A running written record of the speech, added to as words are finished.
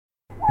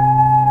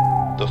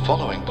The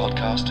following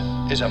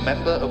podcast is a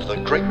member of the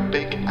Great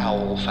Big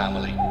Owl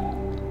family.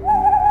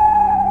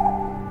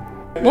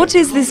 What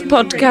is this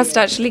podcast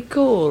actually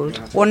called?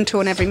 One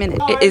torn every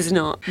minute. It is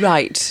not.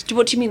 Right.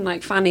 What do you mean,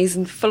 like fannies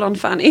and full-on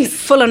fannies?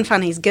 Full-on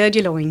fannies, gird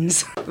your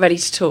loins. Ready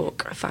to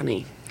talk,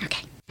 Fanny.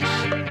 Okay.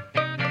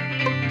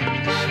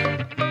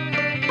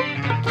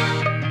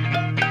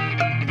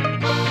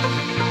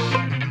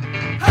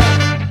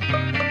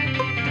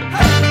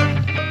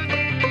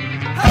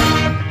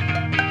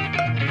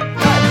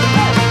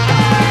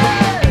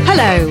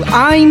 Hello,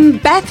 I'm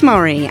Beth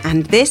Murray,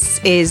 and this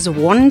is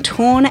One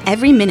Torn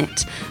Every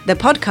Minute, the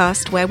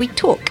podcast where we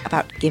talk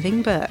about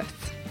giving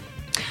birth.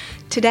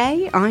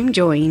 Today, I'm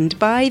joined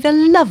by the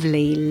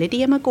lovely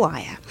Lydia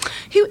Maguire,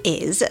 who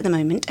is, at the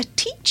moment, a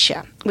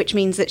teacher, which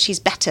means that she's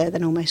better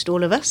than almost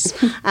all of us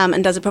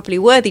and does a properly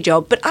worthy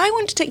job. But I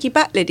want to take you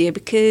back, Lydia,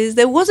 because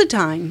there was a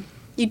time.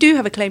 You do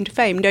have a claim to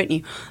fame, don't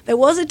you? There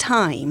was a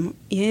time,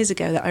 years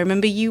ago, that I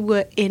remember you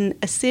were in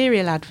a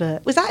cereal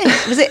advert. Was that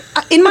it? Was it?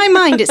 In my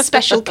mind, it's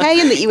Special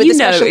K, and that you were the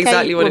Special K. You know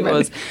exactly what woman. it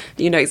was.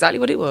 You know exactly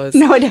what it was.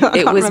 No, I don't.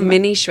 It was remember.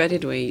 mini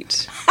shredded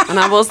wheat. And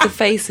I was the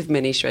face of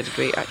mini shredded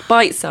wheat.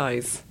 Bite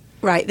size.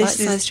 Right, Bite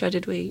size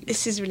shredded wheat.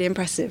 This is really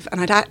impressive, and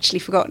I'd actually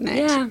forgotten it.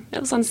 Yeah, it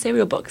was on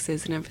cereal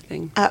boxes and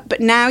everything. But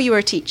now you are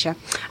a teacher,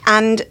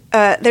 and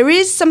there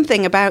is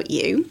something about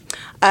you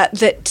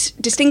that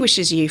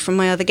distinguishes you from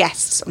my other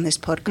guests on this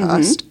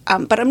podcast,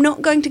 but I'm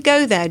not going to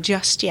go there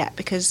just yet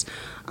because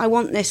I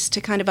want this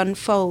to kind of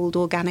unfold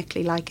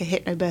organically like a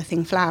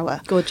hypnobirthing flower.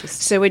 Gorgeous.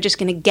 So we're just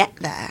going to get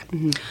there.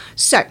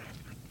 So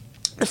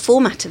the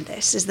format of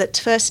this is that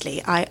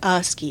firstly I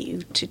ask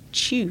you to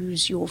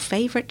choose your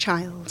favourite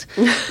child,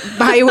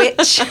 by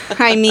which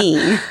I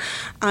mean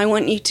I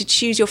want you to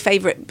choose your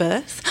favourite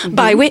birth,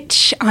 by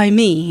which I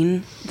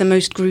mean the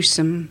most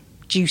gruesome,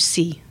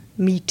 juicy,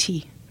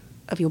 meaty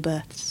of your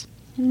births.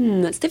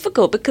 That's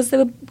difficult because they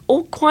were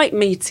all quite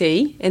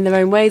meaty in their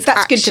own ways.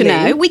 That's good to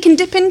know. We can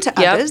dip into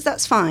others,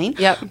 that's fine.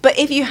 Yep. But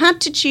if you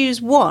had to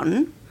choose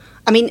one,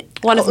 I mean...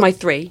 One of my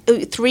three.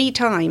 3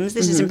 times,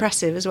 this is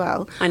impressive as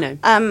well. I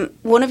know.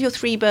 One of your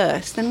 3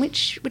 births, then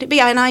which would it be?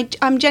 And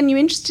I'm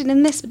genuinely interested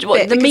in this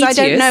bit the because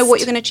I don't know meatiest? what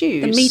you're going to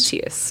choose. The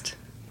meatiest.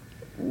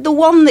 The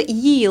one that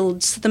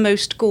yields the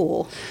most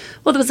gore.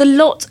 Well, there was a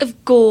lot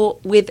of gore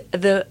with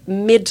the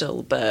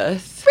middle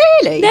birth.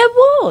 Really? There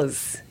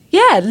was.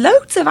 Yeah,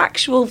 loads of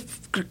actual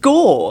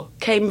gore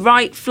came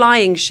right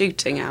flying,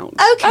 shooting out.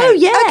 Okay. Oh,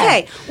 yeah.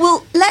 Okay.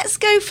 Well, let's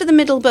go for the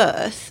middle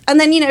birth. And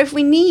then, if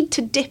we need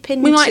to dip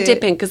into... We might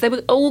dip in because they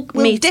were all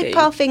We'll meaty. dip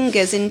our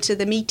fingers into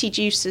the meaty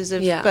juices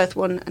of birth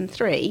 1 and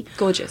 3.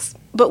 Gorgeous.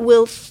 But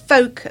we'll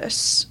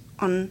focus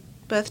on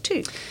birth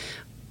 2.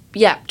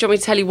 Yeah. Do you want me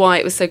to tell you why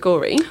it was so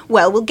gory?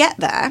 Well, we'll get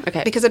there,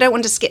 Okay. because I don't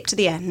want to skip to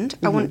the end.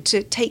 I want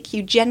to take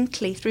you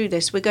gently through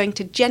this. We're going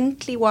to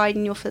gently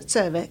widen your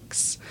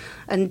cervix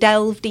and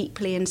delve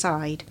deeply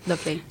inside.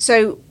 Lovely.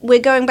 So we're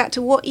going back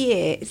to what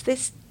year? Is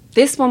this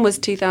This one was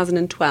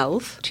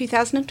 2012.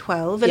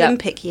 2012, Yep.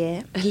 Olympic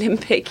year?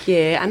 Olympic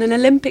year and an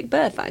Olympic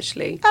birth,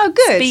 actually. Oh,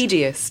 good.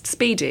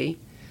 Speedy.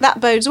 That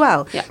bodes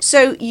well. Yeah.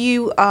 So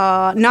you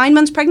are 9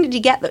 months pregnant. Did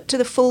you get to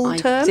the full I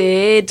term?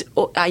 did.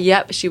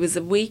 Yep, she was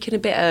a week and a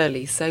bit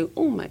early, so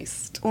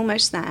almost.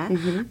 Almost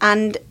there.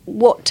 And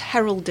what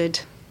heralded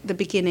the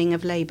beginning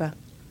of labour?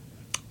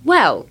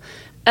 Well,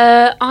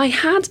 I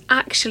had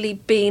actually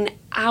been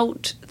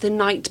out the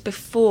night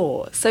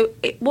before, so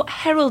what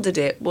heralded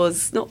it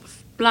was not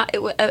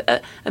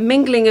a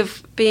mingling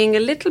of being a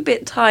little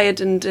bit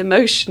tired and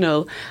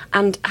emotional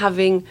and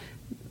having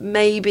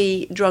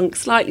maybe drunk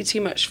slightly too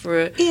much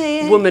for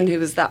a woman who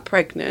was that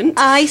pregnant.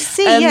 I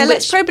see.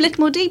 Let's probe a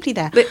little more deeply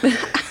there.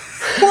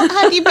 What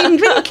have you been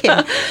drinking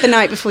the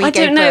night before you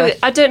gave birth?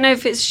 I don't know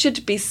if it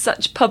should be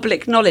such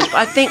public knowledge, but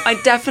I think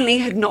I definitely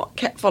had not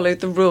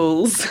followed the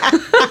rules.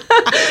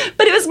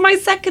 But it was my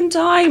second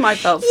time. I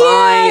felt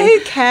fine. Who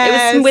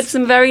cares? It was with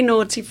some very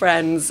naughty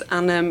friends,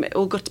 and it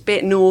all got a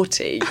bit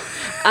naughty.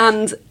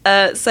 And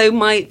so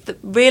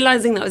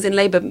realising that I was in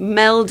labour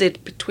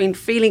melded between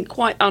feeling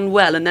quite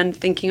unwell and then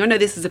thinking, oh no,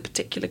 this is a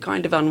particular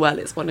kind of unwell.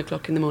 It's 1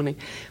 o'clock in the morning.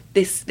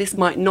 This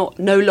might no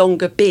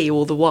longer be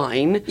all the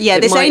wine. Yeah,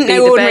 It this might ain't be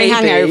no the ordinary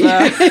baby.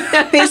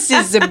 hangover. This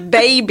is a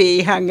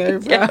baby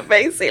hangover. Yeah,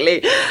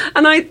 basically.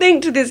 And I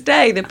think to this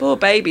day, the poor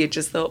baby had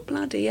just thought,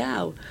 bloody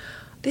hell,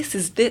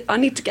 I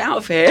need to get out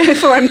of here.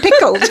 Before I'm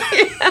pickled.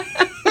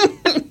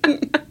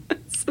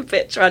 It's a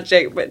bit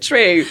tragic, but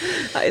true.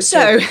 That is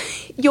So, true.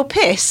 you're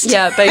pissed.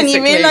 Yeah, basically. And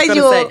you realise gotta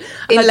you're say. in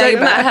And I don't think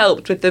labour. that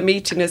helped with the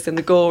meatiness and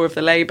the gore of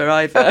the labour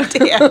either. Oh,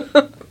 dear.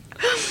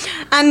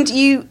 And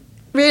you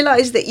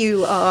realise that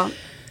you are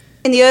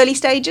in the early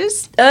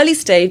stages? Early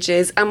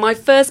stages, and my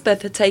first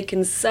birth had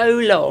taken so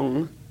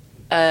long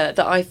that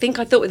I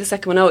thought with the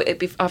second one,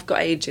 I've got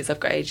ages,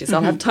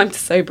 I'll have time to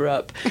sober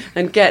up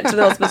and get to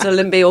the hospital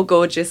and be all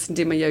gorgeous and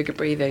do my yoga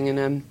breathing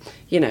and,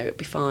 it'd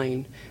be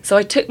fine. So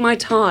I took my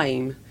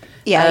time.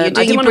 Yeah, you're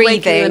doing your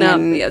breathing. I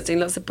was doing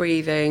lots of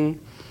breathing,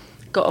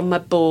 got on my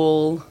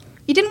ball.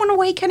 You didn't want to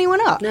wake anyone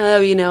up?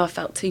 No, I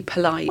felt too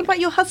polite. What about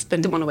your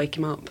husband? Didn't want to wake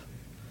him up.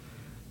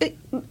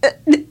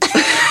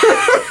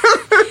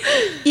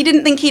 You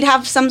didn't think he'd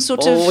have some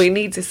sort of we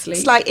need to sleep.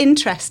 slight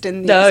interest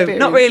in the No, experience?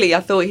 not really. I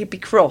thought he'd be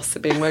cross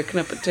at being woken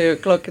up at 2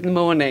 o'clock in the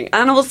morning.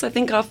 And also I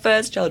think our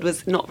first child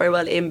was not very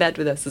well in bed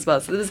with us as well.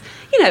 So there was,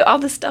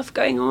 other stuff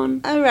going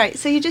on. Oh, right.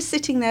 So you're just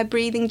sitting there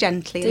breathing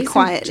gently and Decent,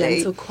 quietly.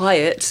 gentle,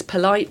 quiet,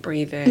 polite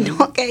breathing.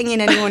 Not getting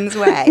in anyone's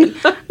way.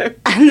 No.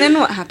 And then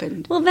what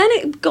happened? Well, then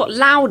it got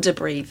louder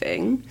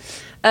breathing.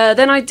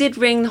 Then I did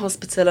ring the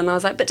hospital and I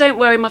was like, but don't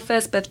worry, my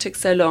first birth took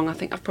so long. I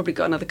think I've probably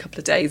got another couple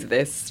of days of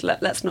this.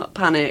 Let's not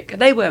panic.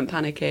 They weren't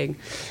panicking.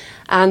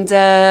 And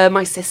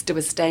my sister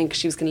was staying because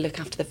she was going to look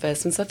after the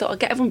first one. So I thought I'll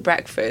get everyone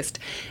breakfast.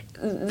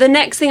 The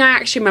next thing I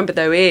actually remember,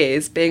 though,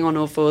 is being on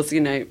all fours,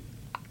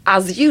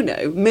 as you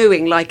know,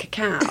 mooing like a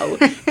cow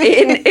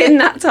in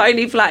that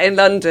tiny flat in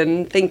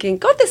London, thinking,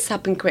 God, this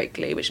happened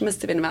quickly, which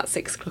must have been about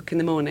 6 o'clock in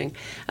the morning.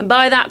 And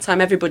by that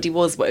time, everybody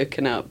was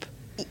woken up.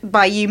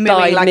 By you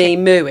mooing By me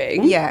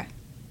mooing. Yeah.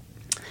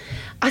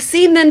 I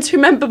seem then to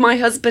remember my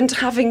husband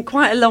having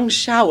quite a long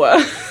shower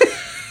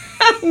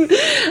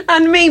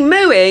and me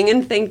mooing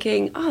and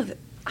thinking, I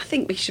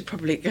think we should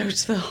probably go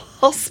to the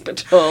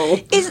hospital.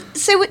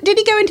 So did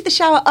he go into the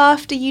shower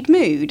after you'd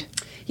mooed?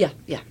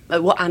 Yeah.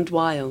 And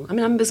while. I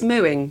mean, I was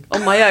mooing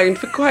on my own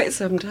for quite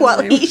some time.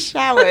 Well, he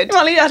showered.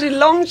 Well, he had a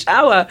long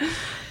shower.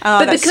 Oh,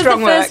 but that's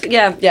strong work.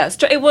 Yeah,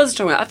 it was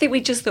strong work. I think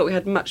we just thought we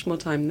had much more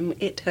time than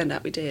it turned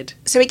out we did.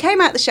 So he came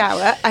out the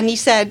shower and you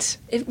said...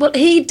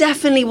 He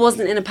definitely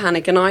wasn't in a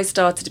panic and I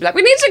started to be like,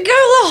 we need to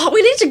go.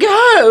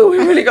 We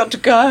really got to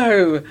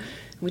go.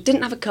 We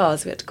didn't have a car,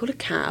 so we had to call a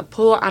cab.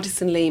 Poor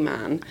Addison Lee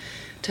man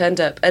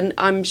turned up, and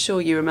I'm sure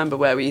you remember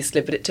where we used to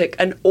live, but it took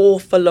an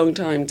awful long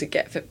time to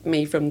get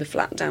me from the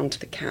flat down to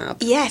the cab.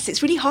 Yes,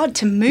 it's really hard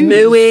to move.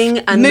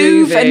 Mooing and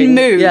move moving. and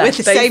move Yeah, at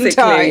the same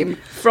time.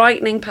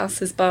 Frightening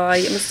passers-by.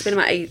 It must have been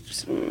about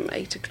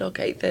 8 o'clock,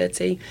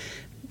 8:30.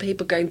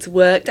 People going to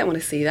work. Don't want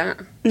to see that.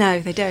 No,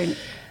 they don't.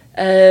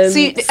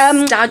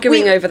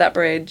 Staggering over that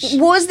bridge.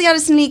 Was the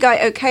Addison Lee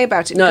guy okay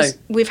about it? No. Because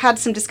we've had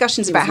some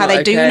discussions He about was how not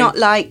they do okay. not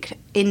like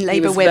in labour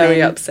He was women.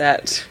 very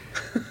upset.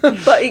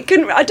 But he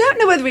couldn't... I don't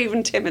know whether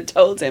even Tim had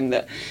told him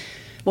that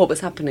what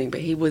was happening,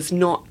 but he was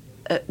not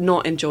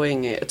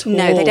enjoying it at all.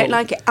 No, they don't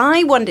like it.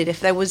 I wondered if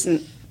there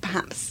wasn't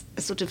perhaps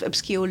a sort of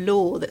obscure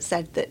law that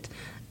said that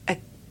a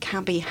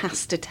cabbie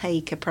has to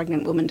take a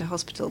pregnant woman to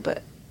hospital,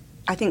 but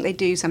I think they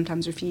do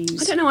sometimes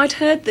refuse. I don't know. I'd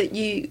heard that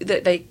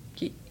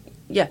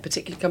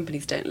particular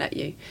companies don't let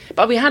you.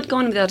 But we had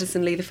gone with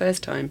Addison Lee the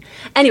first time.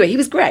 Anyway, he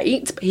was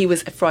great, but he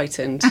was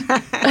frightened.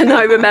 And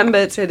I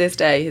remember to this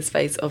day his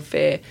face of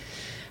fear.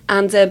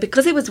 And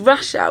because it was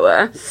rush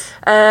hour,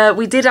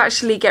 we did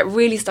actually get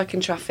really stuck in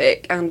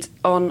traffic. And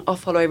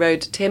off Holloway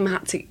Road, Tim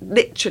had to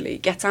literally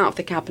get out of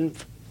the cab and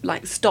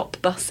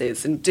stop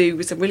buses and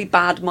do some really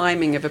bad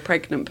miming of a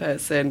pregnant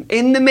person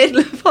in the middle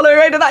of Holloway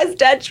Road. And that is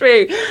dead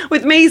true.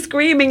 With me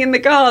screaming in the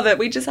car that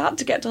we just had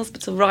to get to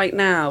hospital right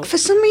now. For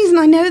some reason,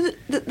 I know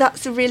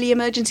that's a really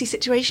emergency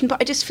situation, but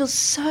I just feel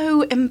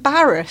so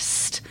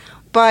embarrassed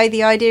by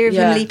the idea of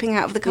him leaping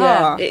out of the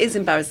car. Yeah, it is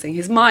embarrassing.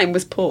 His mime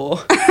was poor.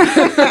 So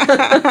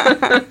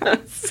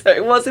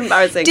it was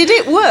embarrassing. Did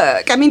it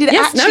work? I mean, did it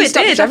actually No, it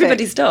stop did. traffic?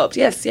 Everybody stopped.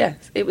 Yes.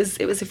 It was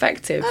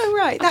effective. Oh,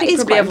 right. I think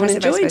probably quite everyone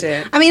impressive, I enjoyed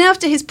suppose. it. I mean,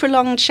 after his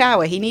prolonged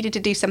shower, he needed to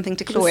do something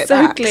to claw it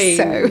so back. clean.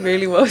 So It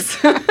really was.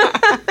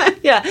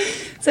 Yeah.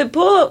 So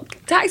poor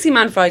taxi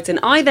man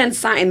frightened. I then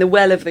sat in the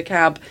well of the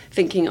cab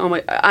thinking,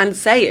 and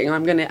saying,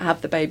 I'm going to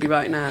have the baby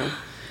right now.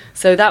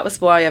 So that was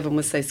why everyone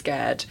was so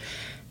scared.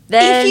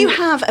 Then, if you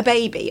have a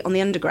baby on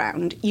the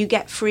underground, you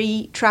get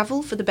free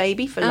travel for the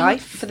baby for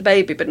life. For the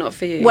baby, but not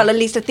for you. Well, at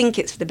least I think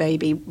it's for the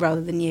baby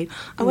rather than you.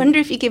 I wonder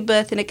if you give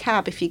birth in a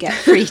cab if you get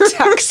free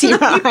taxi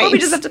rides. You probably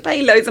just have to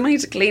pay loads of money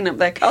to clean up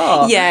their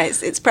car. Yeah,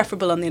 it's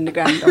preferable on the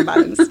underground on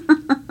balance.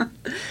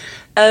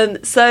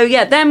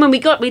 Then when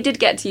we did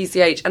get to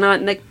UCH,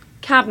 and the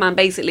cabman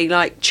basically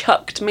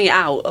chucked me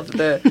out of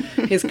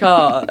his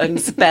car and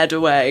sped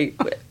away.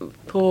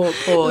 Poor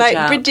like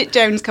chap. Bridget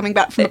Jones coming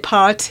back from a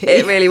party.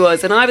 It really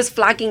was. And I was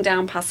flagging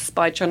down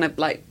passers-by trying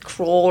to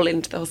crawl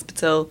into the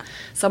hospital.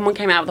 Someone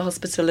came out of the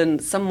hospital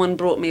and someone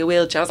brought me a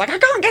wheelchair. I was like, I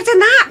can't get in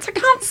that. I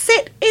can't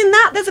sit in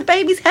that. There's a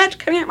baby's head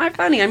coming out my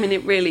fanny. I mean,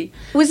 it really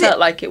felt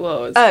like it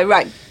was. Oh,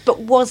 right. But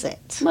was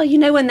it? Well,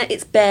 when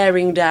it's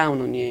bearing down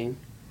on you.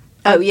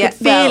 Oh, I yeah. could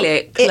feel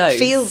it close. It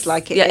feels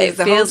like it is. Yeah, it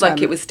the whole feels like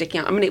time. it was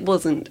sticking out. I mean, it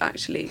wasn't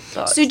actually.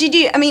 But So did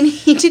you,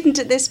 you didn't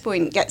at this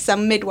point get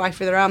some midwife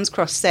with her arms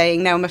crossed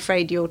saying, no, I'm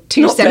afraid you're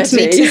 2 Not ready.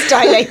 centimetres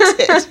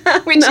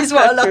dilated, which is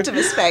what a lot of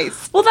us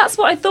face. Well, that's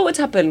what I thought would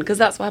happen, because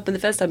that's what happened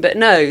the first time. But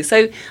no,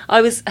 so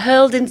I was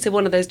hurled into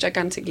one of those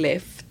gigantic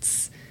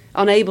lifts,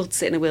 unable to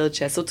sit in a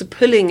wheelchair, sort of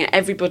pulling at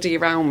everybody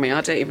around me.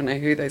 I don't even know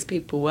who those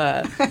people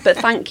were, but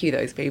thank you,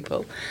 those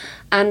people.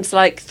 And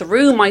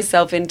threw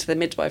myself into the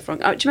midwife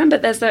rung. Oh, do you remember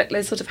there's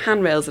sort of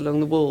handrails along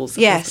the walls?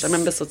 Yes. I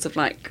remember sort of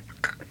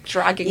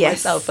dragging Yes.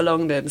 myself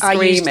along them, I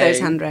screaming. used those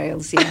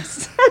handrails,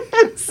 yes.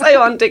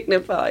 So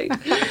undignified.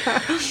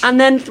 And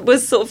then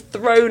was sort of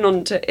thrown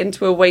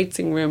into a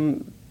waiting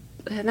room.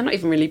 They're not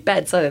even really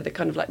beds either, they're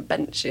kind of like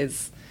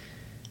benches.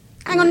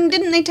 Hang on,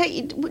 didn't they take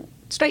you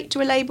straight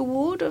to a labour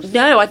ward?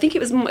 No, I think it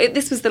was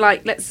this was the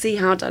let's see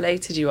how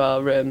dilated you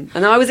are room.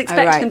 And I was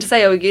expecting them to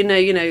say,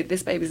 you know,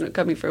 this baby's not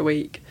coming for a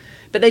week.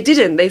 But they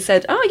didn't. They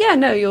said, oh, yeah,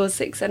 no, you're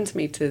 6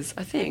 centimetres,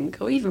 I think,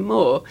 or even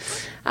more.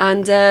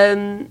 And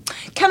can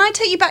I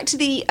take you back to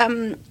the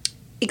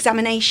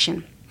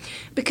examination?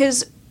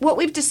 Because what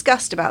we've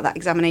discussed about that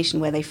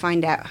examination where they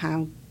find out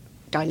how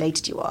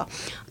dilated you are,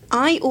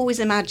 I always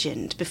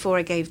imagined before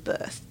I gave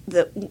birth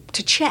that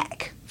to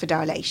check for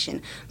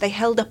dilation, they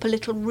held up a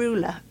little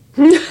ruler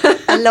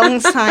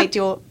alongside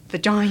your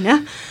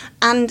vagina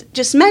and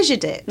just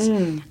measured it.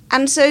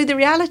 And so the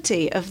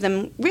reality of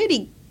them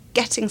really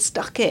getting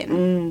stuck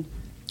in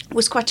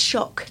was quite a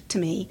shock to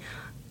me.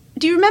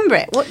 Do you remember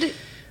it?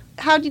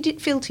 How did it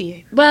feel to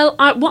you? Well,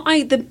 what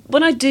I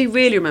do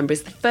really remember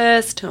is the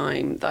first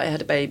time that I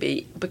had a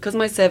baby, because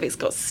my cervix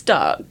got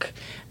stuck.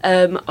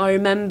 I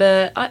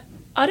remember.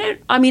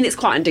 I mean, it's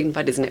quite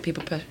undignified, isn't it?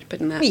 People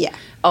putting their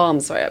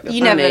arms right up your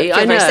fanny.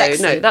 I know.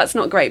 No, that's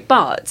not great.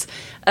 But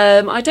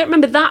I don't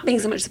remember that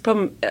being so much the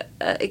problem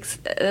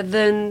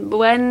than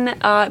when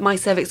my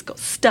cervix got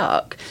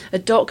stuck. A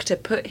doctor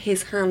put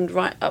his hand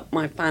right up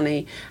my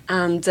fanny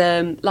and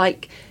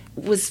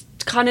was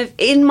kind of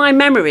in my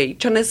memory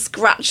trying to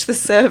scratch the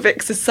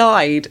cervix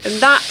aside,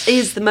 and that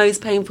is the most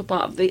painful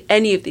part of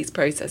any of these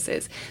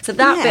processes. So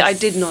that bit I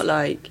did not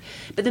like.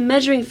 But the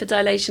measuring for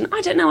dilation,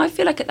 I don't know, I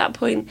feel like at that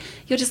point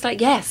you're just like,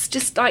 yes,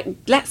 just like,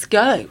 let's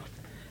go.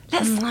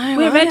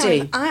 We're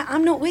ready.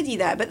 I'm not with you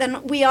there, but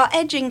then we are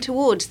edging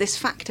towards this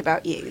fact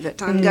about you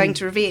that I'm going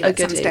to reveal at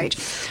some stage.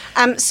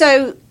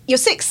 So you're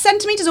 6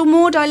 centimetres or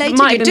more dilated.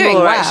 Might you're be doing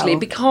more, well. actually,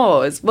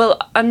 because,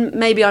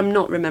 maybe I'm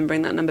not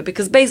remembering that number,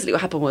 because basically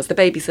what happened was the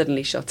baby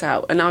suddenly shot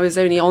out, and I was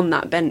only on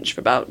that bench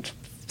for about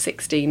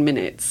 16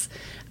 minutes,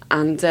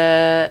 and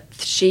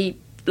she,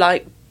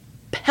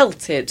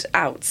 pelted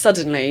out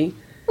suddenly.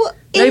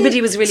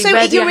 Nobody was really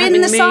ready. So you're in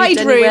the side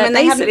room, and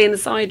basically in the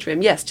side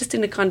room. Yes, just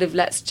in a kind of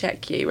let's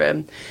check you.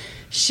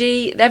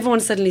 Everyone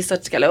suddenly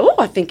started to go, oh,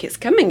 I think it's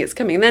coming.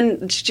 And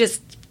then she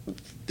just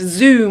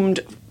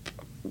zoomed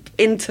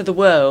into the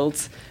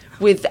world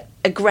with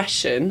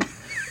aggression.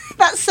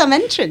 That's some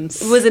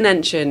entrance. It was an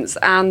entrance,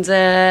 and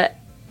so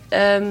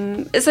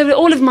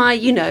all of my,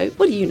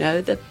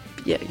 the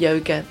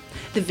yoga,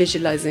 the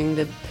visualising,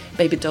 the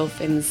baby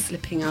dolphins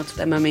slipping out of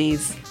their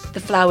mummies. The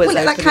flowers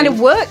opening. That kind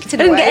of worked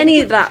in a way. I didn't get any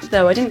of that,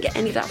 though. I didn't get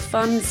any of that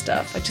fun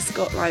stuff. I just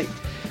got,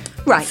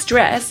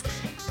 stress.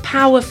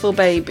 Powerful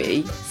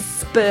baby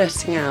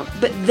spurting out.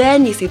 But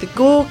then, you see, the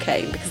gore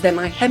came because then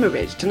I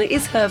hemorrhaged. And it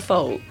is her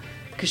fault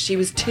because she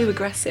was too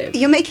aggressive.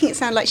 You're making it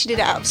sound like she did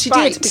it out of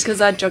spite. She did,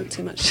 because I drank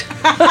too much.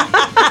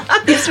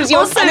 This was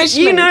your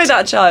punishment. You know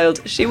that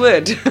child. She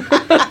would.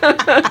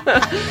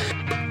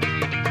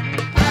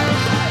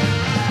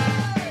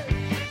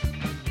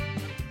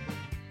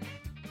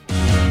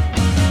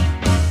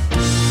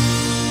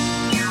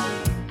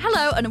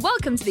 And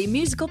welcome to the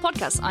musical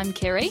podcast. I'm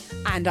Kiri.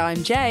 And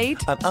I'm Jade.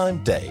 And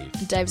I'm Dave.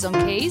 Dave's on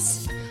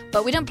keys.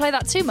 But we don't play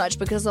that too much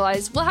because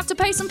otherwise we'll have to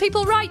pay some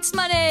people rights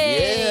money.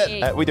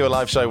 Yeah. We do a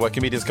live show where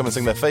comedians come and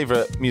sing their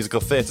favourite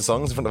musical theatre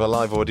songs in front of a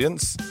live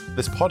audience.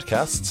 This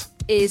podcast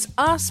is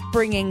us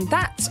bringing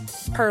that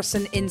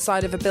person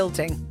inside of a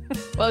building.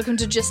 Welcome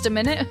to Just a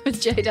Minute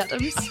with Jade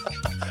Adams.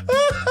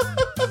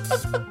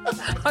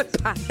 I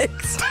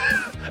panicked.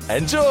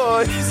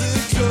 Enjoy!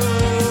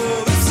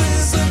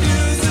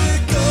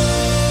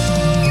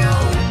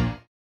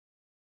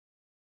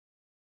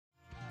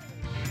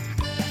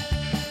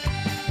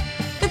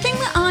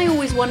 I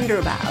always wonder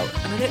about,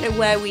 and I don't know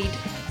where we'd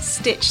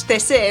stitch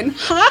this in,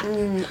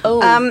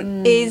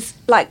 is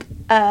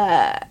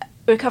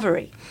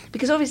recovery.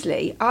 Because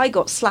obviously I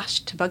got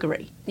slashed to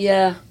buggery.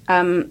 Yeah.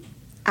 And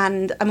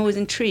I'm always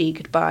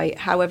intrigued by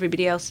how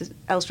everybody else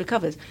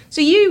recovers. So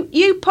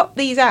you pop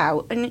these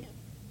out, and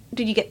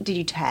did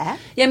you tear?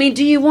 Yeah, I mean,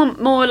 do you want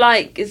more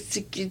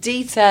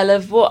detail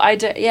of what I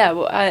did?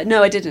 Yeah,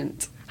 no, I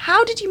didn't.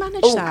 How did you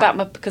manage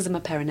that? Because of my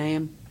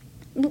perineum.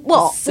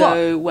 What?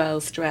 So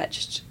well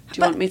stretched. Do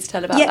you want me to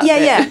tell about that?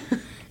 Yeah.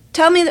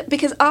 Tell me that,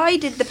 because I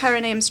did the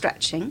perineum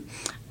stretching.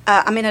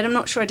 I'm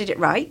not sure I did it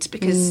right,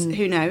 because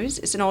who knows?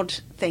 It's an odd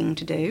thing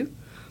to do.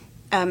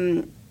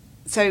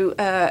 So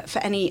for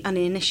any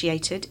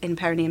uninitiated in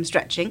perineum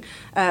stretching,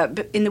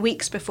 in the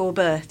weeks before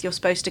birth, you're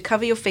supposed to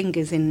cover your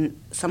fingers in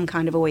some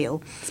kind of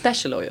oil.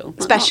 Special oil.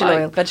 Special not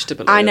oil. Like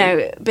vegetable oil. I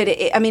know, but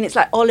it's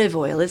like olive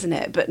oil, isn't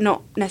it? But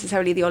not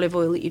necessarily the olive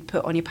oil that you'd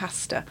put on your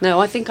pasta. No,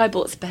 I think I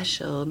bought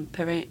special.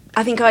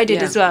 I think I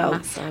did as well.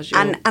 Massage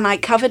oil. And I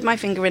covered my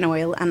finger in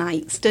oil, and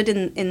I stood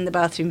in the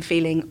bathroom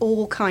feeling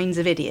all kinds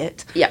of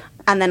idiot. Yeah.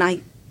 And then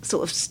I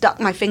sort of stuck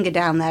my finger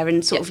down there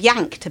and sort of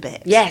yanked a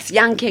bit. Yes,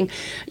 yanking.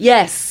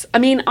 Yes. I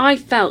mean, I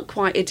felt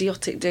quite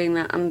idiotic doing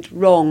that and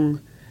wrong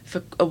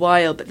for a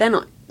while, but then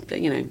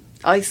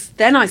I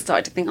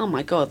started to think, oh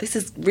my God, this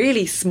is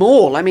really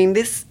small. I mean,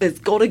 this has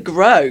got to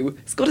grow.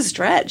 It's got to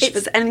stretch.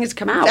 There's anything to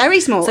come out. Very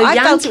small. So I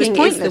yanking felt it was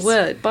pointless. is the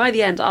word. By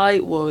the end, I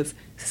was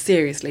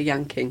seriously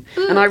yanking.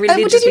 And I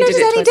really did you notice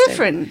any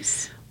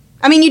difference?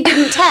 I mean, you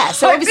didn't tear,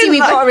 so I obviously didn't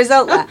we've got like- a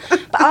result there.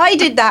 But I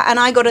did that, and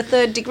I got a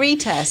 3rd-degree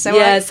tear. So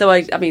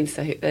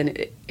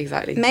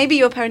exactly. maybe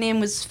your perineum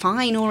was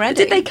fine already.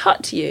 Did they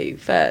cut you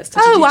first?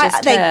 Or Oh, did you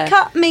just they tear?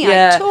 cut me.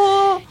 I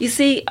tore. You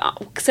see,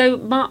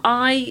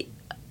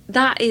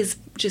 that is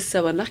just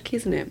so unlucky,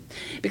 isn't it?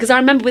 Because I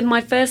remember with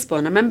my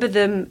firstborn,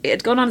 it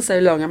had gone on so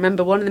long. I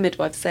remember one of the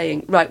midwives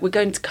saying, right, we're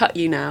going to cut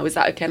you now. Is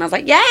that okay? And I was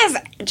like, yes,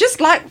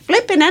 just like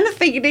flipping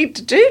anything you need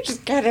to do,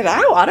 just get it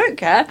out. I don't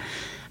care.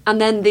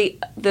 And then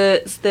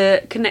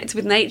the Connect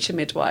with Nature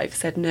midwife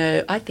said,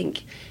 no, I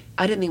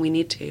don't think we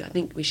need to. I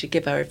think we should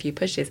give her a few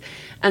pushes.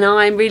 And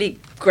I'm really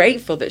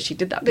grateful that she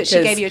did that. That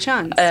she gave you a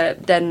chance.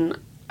 Then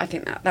I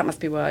think that must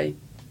be why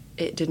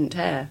it didn't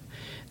tear.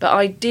 But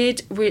I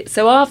did...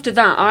 so after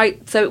that,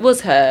 so it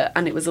was her,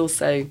 and it was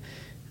also...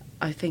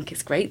 I think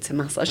it's great to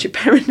massage your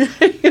perineum.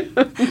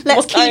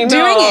 Let's keep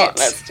doing it.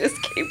 Let's just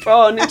keep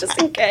on, just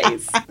in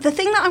case. The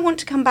thing that I want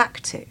to come back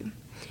to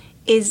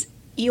is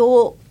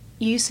your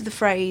use of the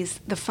phrase,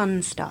 the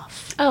fun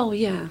stuff. Oh,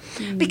 yeah.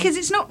 Because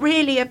it's not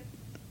really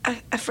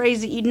a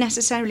phrase that you'd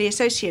necessarily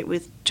associate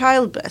with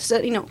childbirth,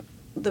 certainly not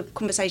the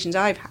conversations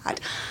I've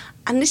had.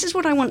 And this is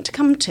what I want to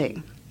come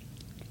to.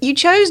 You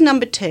chose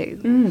number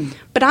 2,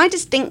 but I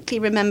distinctly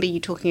remember you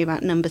talking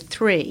about number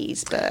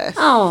 3's birth.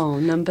 Oh,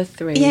 number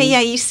 3.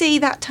 Yeah, you see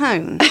that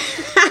tone.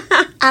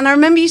 And I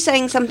remember you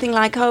saying something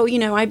like, oh,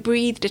 I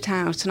breathed it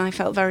out and I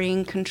felt very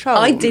in control.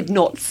 I did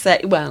not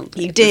say... Well,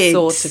 you did.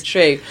 It's sort of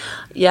true.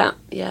 Yeah.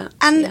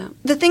 And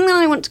the thing that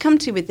I want to come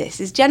to with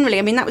this is generally,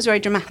 I mean, that was very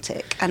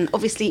dramatic. And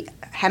obviously,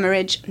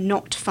 hemorrhage,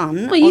 not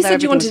fun. Well, you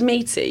said you wanted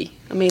meaty.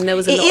 I mean, there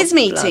was a lot of It is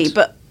meaty, blood.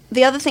 but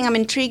the other thing I'm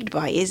intrigued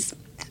by is,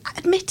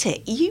 admit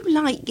it, you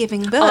like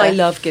giving birth. I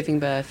love giving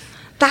birth.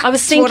 That's I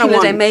was thinking what I the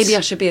other day want. maybe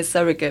I should be a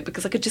surrogate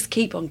because I could just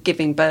keep on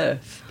giving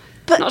birth.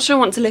 But- Not sure I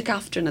want to look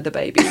after another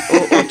baby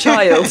or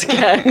child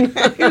again.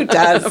 Who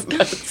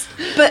does?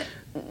 But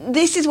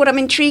this is what I'm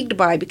intrigued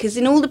by, because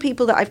in all the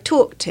people that I've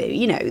talked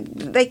to,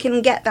 they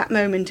can get that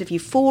moment of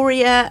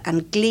euphoria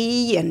and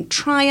glee and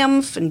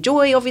triumph and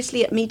joy,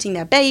 obviously, at meeting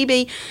their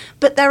baby.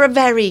 But there are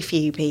very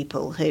few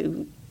people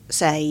who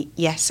say,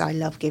 yes, I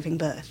love giving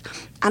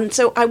birth. And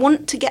so I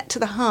want to get to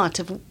the heart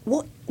of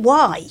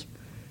why.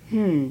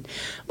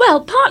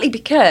 Well, partly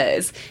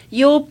because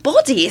your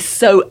body is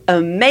so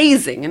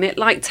amazing and it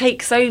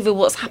takes over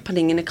what's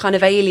happening in a kind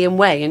of alien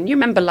way. And you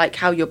remember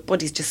how your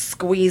body's just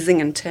squeezing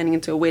and turning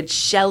into a weird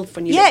shelf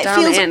when you look down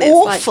feels in.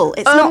 awful.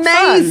 It's not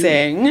fun.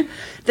 amazing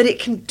that it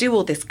can do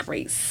all this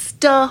great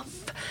stuff.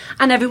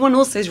 And everyone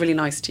also is really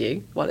nice to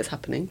you while it's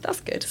happening. That's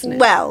good, isn't it?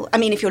 Well, I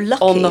mean, if you're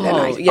lucky, on the then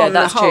whole, on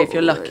that's the true. whole, If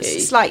you're lucky, it's a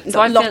slight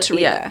I feel-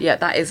 lottery there. Yeah,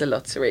 that is a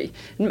lottery.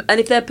 And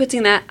if they're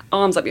putting their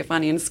arms up your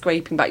fanny and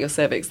scraping back your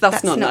cervix,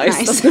 that's not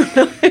nice. nice. That's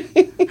not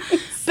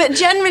nice. But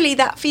generally,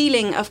 that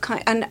feeling of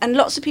and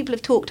lots of people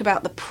have talked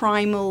about the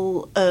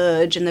primal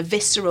urge and the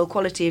visceral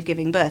quality of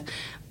giving birth,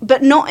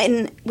 but not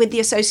with the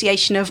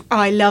association of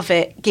I love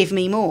it, give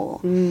me more.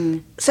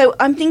 So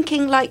I'm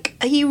thinking,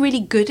 are you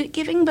really good at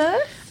giving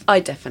birth? I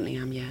definitely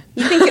am, yeah.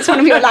 You think it's one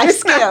of your life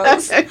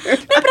skills? No,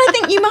 but I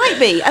think you might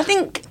be. I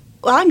think,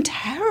 I'm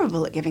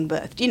terrible at giving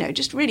birth,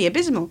 just really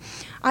abysmal.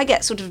 I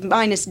get sort of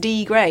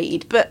 -D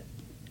grade, but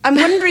I'm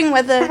wondering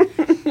whether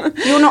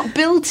you're not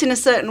built in a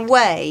certain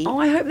way. Oh,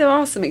 I hope there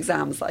are some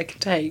exams that I can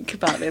take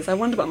about this. I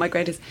wonder what my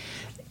grade is.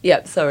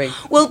 Yeah, sorry.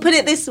 Well, put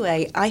it this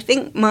way. I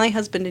think my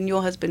husband and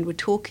your husband were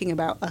talking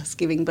about us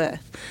giving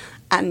birth,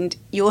 and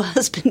your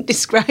husband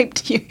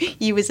described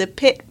you as a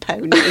pit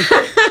pony.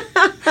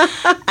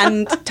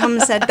 And Tom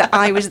said that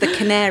I was the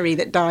canary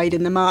that died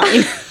in the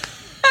mine,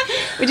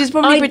 which is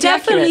probably I pretty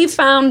definitely accurate.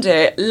 found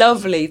it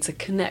lovely to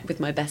connect with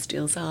my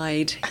bestial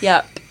side.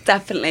 Yep,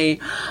 definitely.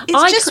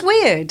 It's just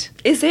weird.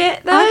 Is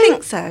it, though? I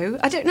think so.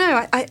 I don't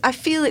know. I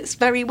feel it's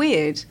very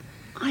weird.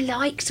 I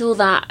liked all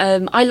that.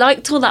 I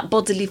liked all that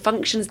bodily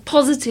functions,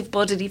 positive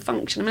bodily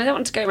function. I mean, I don't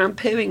want to go around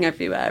pooing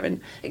everywhere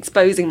and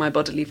exposing my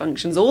bodily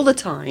functions all the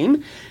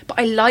time. But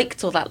I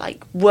liked all that,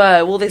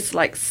 whoa, all this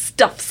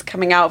stuff's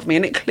coming out of me,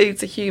 and it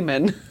includes a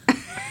human.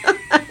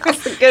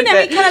 That's the good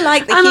bit. You kind of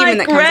like the and human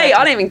that comes great.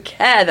 out. I don't even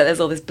care that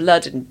there's all this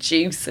blood and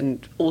juice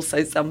and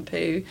also some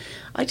poo.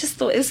 I just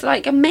thought it was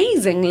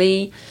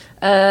amazingly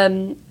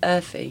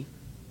earthy.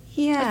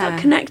 Yeah. I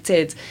felt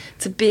connected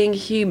to being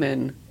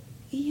human.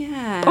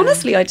 Yeah.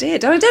 Honestly, I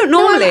did. I don't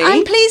No, normally.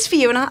 I'm pleased for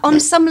you, and on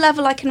some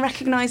level I can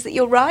recognise that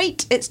you're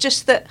right. It's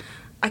just that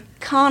I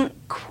can't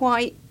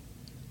quite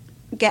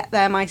get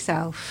there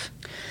myself.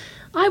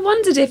 I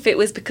wondered if it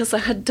was because I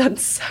had done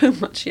so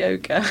much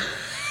yoga.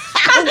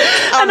 Come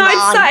And I'd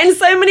on. sat in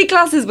so many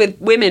classes with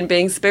women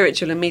being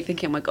spiritual and me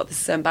thinking, oh my God, this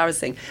is so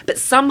embarrassing. But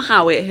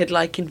somehow it had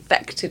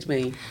infected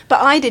me.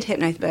 But I did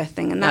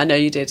hypnotheraping, and that, I know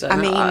you did. I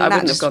mean, I that wouldn't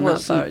have just gone that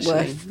wasn't far, actually.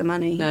 worth the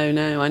money.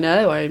 No, I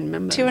know, I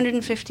remember.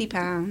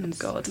 £250. Oh,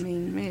 God. I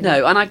mean, really.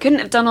 No, and I couldn't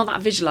have done all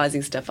that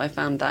visualising stuff. I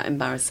found that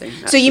embarrassing.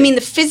 So actually. you mean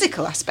the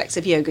physical aspects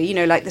of yoga?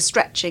 Like the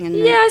stretching and the...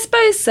 Yeah, I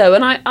suppose so.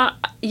 And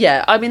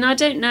I mean, I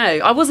don't know.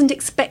 I wasn't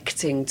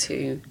expecting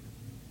to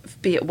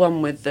be at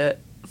one with the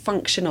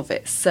function of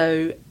it.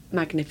 So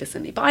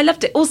magnificently. But I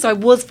loved it. Also, I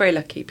was very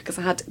lucky because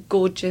I had a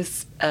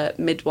gorgeous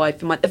midwife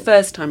the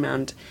first time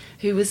round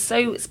who was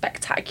so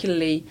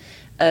spectacularly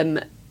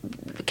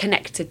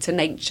connected to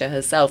nature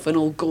herself and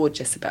all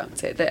gorgeous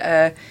about it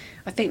that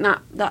I think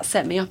that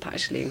set me up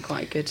actually in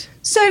quite a good.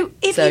 So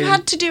if you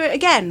had to do it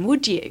again,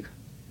 would you?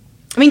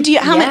 I mean,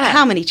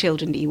 how many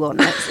children do you want?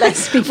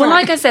 Let's be frank. Well,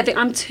 like I said, I think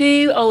I'm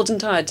too old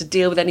and tired to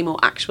deal with any more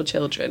actual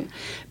children.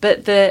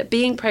 But the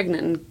being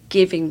pregnant and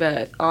giving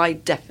birth, I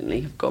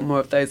definitely have got more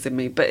of those in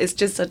me. But it's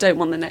just I don't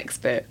want the next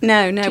bit.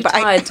 No, too but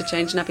tired to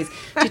change nappies.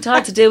 Too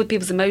tired to deal with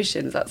people's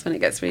emotions. That's when it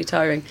gets really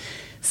tiring.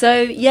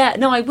 So yeah,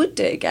 no, I would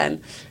do it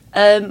again.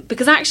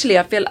 Because actually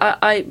I feel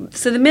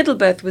so the middle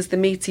birth was the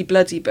meaty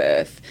bloody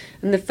birth,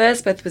 and the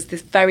first birth was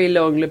this very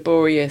long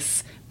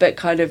laborious but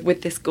kind of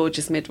with this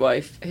gorgeous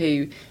midwife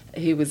who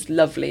was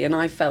lovely, and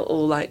I felt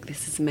all like,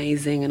 this is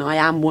amazing, and I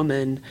am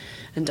woman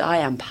and I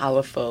am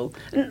powerful,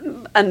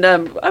 and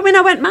I mean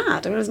I went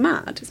mad. I mean, it was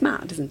mad. It's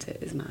mad, isn't it?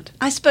 It's mad.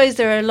 I suppose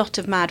there are a lot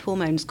of mad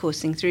hormones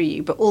coursing through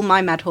you, but all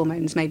my mad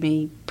hormones made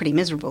me pretty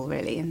miserable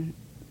really and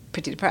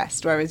pretty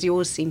depressed, whereas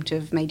yours seem to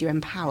have made you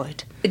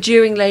empowered.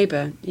 During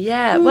labour,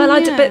 yeah. Well,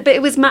 but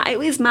it was it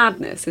was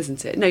madness,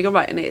 isn't it? No, you're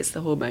right, and it is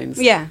the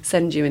hormones. Yeah,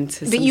 send you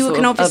into. But you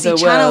can obviously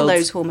channel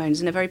those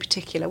hormones in a very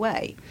particular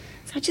way.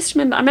 So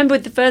I remember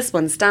with the first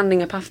one,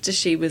 standing up after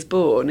she was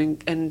born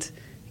and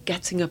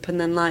getting up and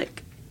then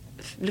like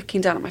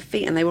looking down at my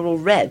feet, and they were all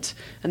red,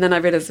 and then I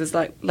realised there was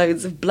like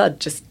loads of blood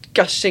just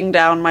gushing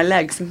down my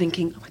legs, and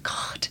thinking, oh my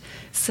God,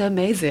 it's so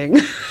amazing.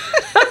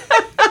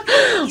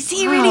 You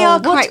see, you really are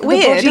quite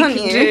weird, aren't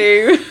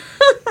you?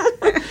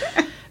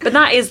 But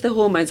that is the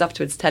hormones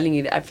afterwards telling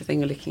you that everything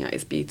you're looking at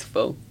is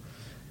beautiful.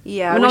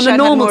 Yeah, I mean, on a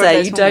normal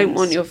day, you don't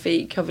want your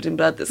feet covered in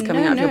blood that's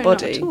coming out of your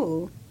body. Not at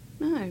all.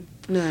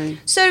 No.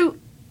 So,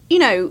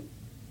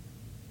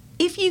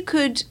 if you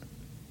could,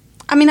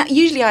 I mean,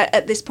 usually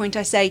at this point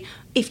I say,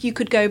 if you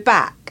could go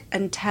back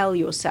and tell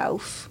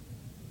yourself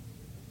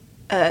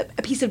a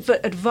piece of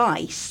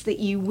advice that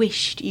you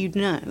wished you'd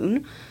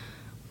known,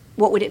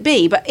 what would it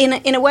be? But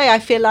in a way, I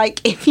feel like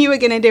if you were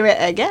going to do it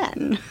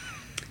again...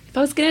 If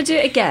I was going to do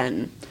it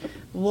again,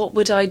 what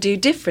would I do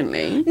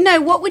differently?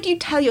 No, what would you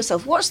tell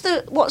yourself? What's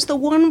the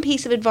one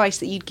piece of advice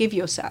that you'd give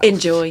yourself?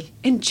 Enjoy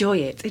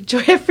it.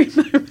 Enjoy every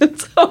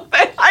moment of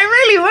it. I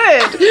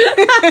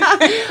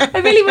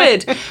really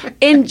would.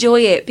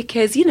 Enjoy it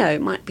because,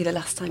 it might be the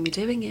last time you're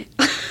doing it.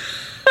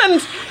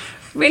 And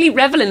really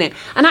revel in it.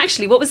 And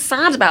actually, what was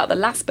sad about the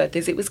last birth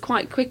is it was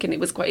quite quick and it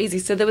was quite easy.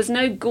 So there was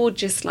no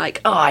gorgeous,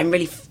 like, oh, I'm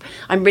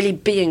really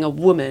being a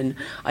woman.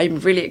 I'm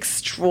really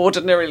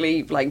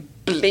extraordinarily, like,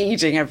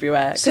 bleeding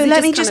everywhere. So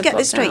let me just get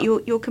this straight.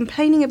 You're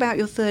complaining about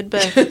your third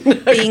birth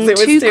being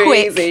too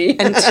quick easy.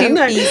 And too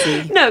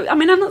easy. No, I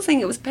mean, I'm not saying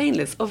it was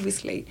painless,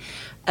 obviously.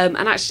 And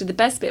actually, the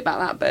best bit about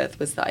that birth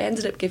was that I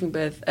ended up giving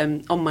birth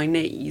on my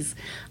knees,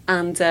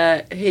 and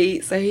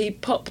he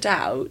popped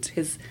out,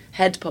 his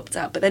head popped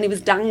out, but then he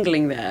was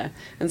dangling there,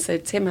 and so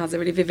Tim has a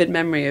really vivid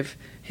memory of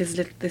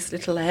this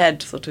little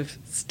head sort of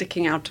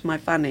sticking out of my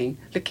fanny,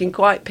 looking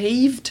quite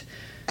peeved,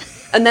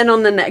 and then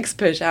on the next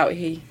push out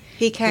he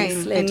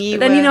came, slid. and you.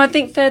 But then I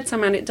think third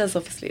time around it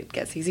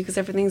gets easy because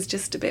everything's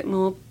just a bit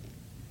more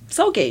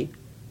soggy.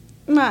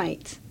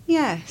 Right.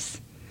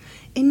 Yes.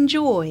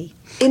 Enjoy.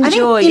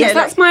 Yes,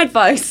 that's my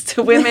advice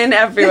to women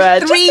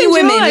everywhere. Three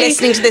women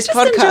listening to this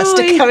podcast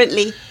are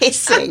currently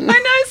hissing. I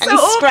know, so and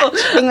awful.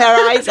 Scratching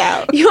their eyes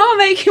out. You are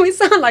making me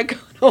sound like an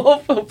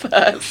awful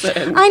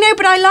person. I know,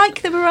 but I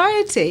like the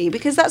variety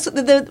because that's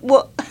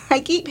what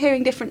I keep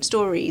hearing different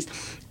stories.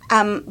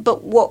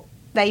 But what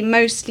they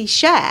mostly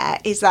share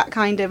is that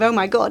kind of, oh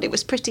my God, it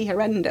was pretty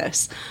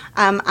horrendous,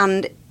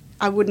 and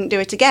I wouldn't do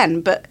it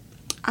again. But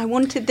I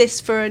wanted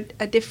this for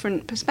a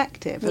different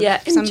perspective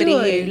of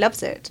somebody who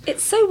loves it.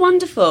 It's so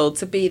wonderful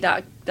to be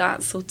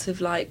that sort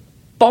of like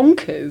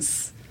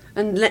bonkers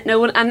and let no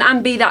one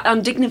and be that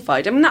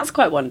undignified. I mean, that's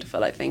quite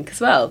wonderful, I think,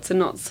 as well, to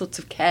not sort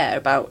of care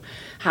about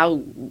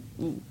how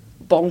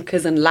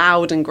bonkers and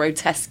loud and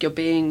grotesque you're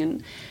being,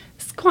 and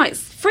it's quite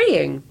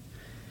freeing.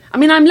 I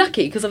mean, I'm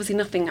lucky because obviously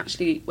nothing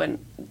actually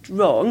went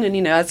wrong,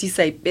 and as you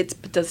say,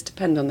 it does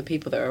depend on the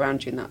people that are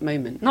around you in that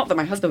moment. Not that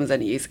my husband was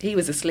any use; he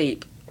was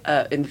asleep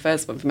in the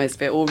first one for most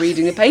of it, or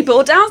reading the paper,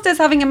 or downstairs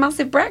having a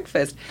massive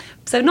breakfast.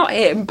 So not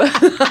him, but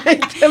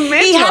like the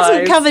midwives. He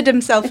hasn't covered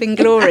himself in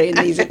glory in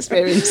these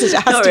experiences,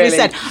 it has to be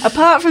said.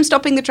 Apart from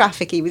stopping the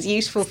traffic, he was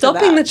useful for that.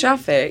 Stopping the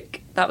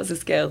traffic, that was a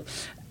skill.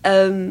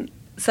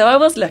 So I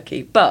was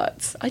lucky,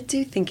 but I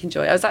do think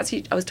enjoy it.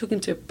 I was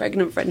talking to a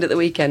pregnant friend at the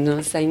weekend, and I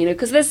was saying,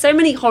 because there's so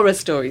many horror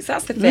stories,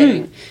 that's the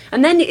thing.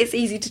 And then it's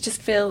easy to just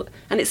feel,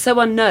 and it's so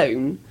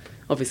unknown,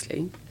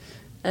 obviously.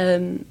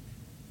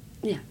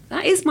 Yeah,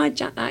 that is my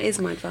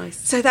advice.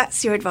 So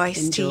that's your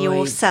advice Enjoy. to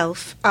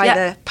yourself,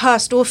 either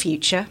past or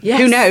future, yes.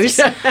 Who knows?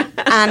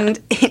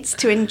 And it's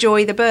to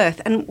enjoy the birth.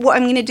 And what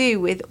I'm going to do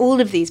with all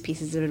of these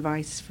pieces of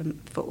advice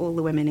for all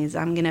the women is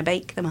I'm going to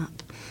bake them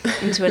up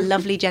into a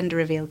lovely gender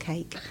reveal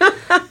cake.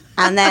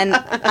 and then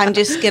I'm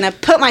just going to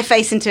put my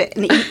face into it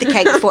and eat the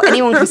cake before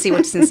anyone can see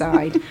what's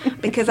inside,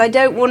 because I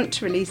don't want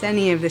to release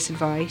any of this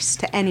advice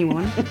to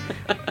anyone,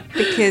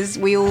 because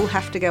we all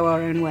have to go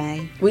our own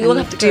way. We all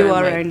have to do go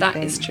our way. own That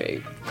thing. is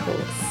true, of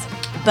course.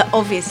 But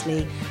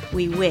obviously,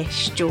 we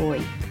wish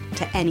joy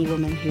to any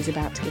woman who's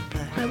about to give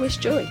birth. I wish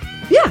joy.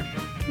 Yeah.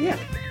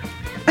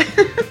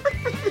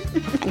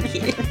 Thank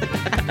you.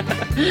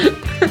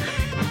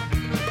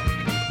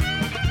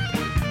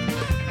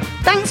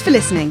 Thanks for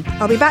listening.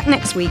 I'll be back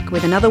next week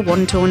with another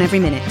One Torn Every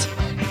Minute.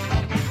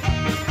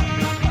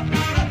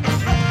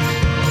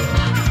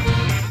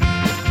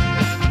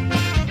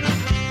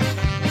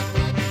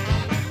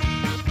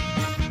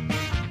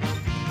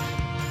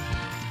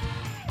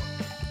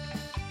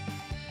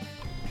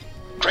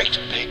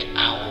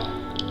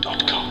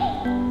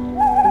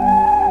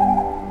 GreatBigOwl.com.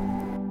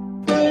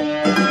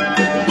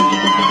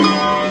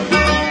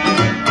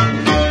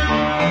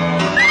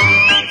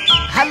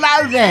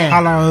 Hello there.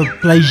 Hello,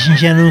 ladies and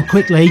gentlemen.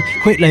 Quickly,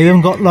 we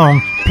haven't got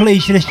long.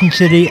 Please listen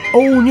to the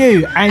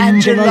all-new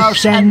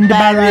Angelos and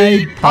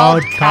Barry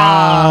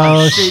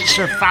podcast. It's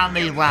a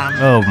funny one.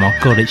 Oh my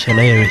God, it's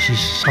hilarious. There's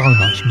so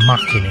much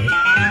muck in it.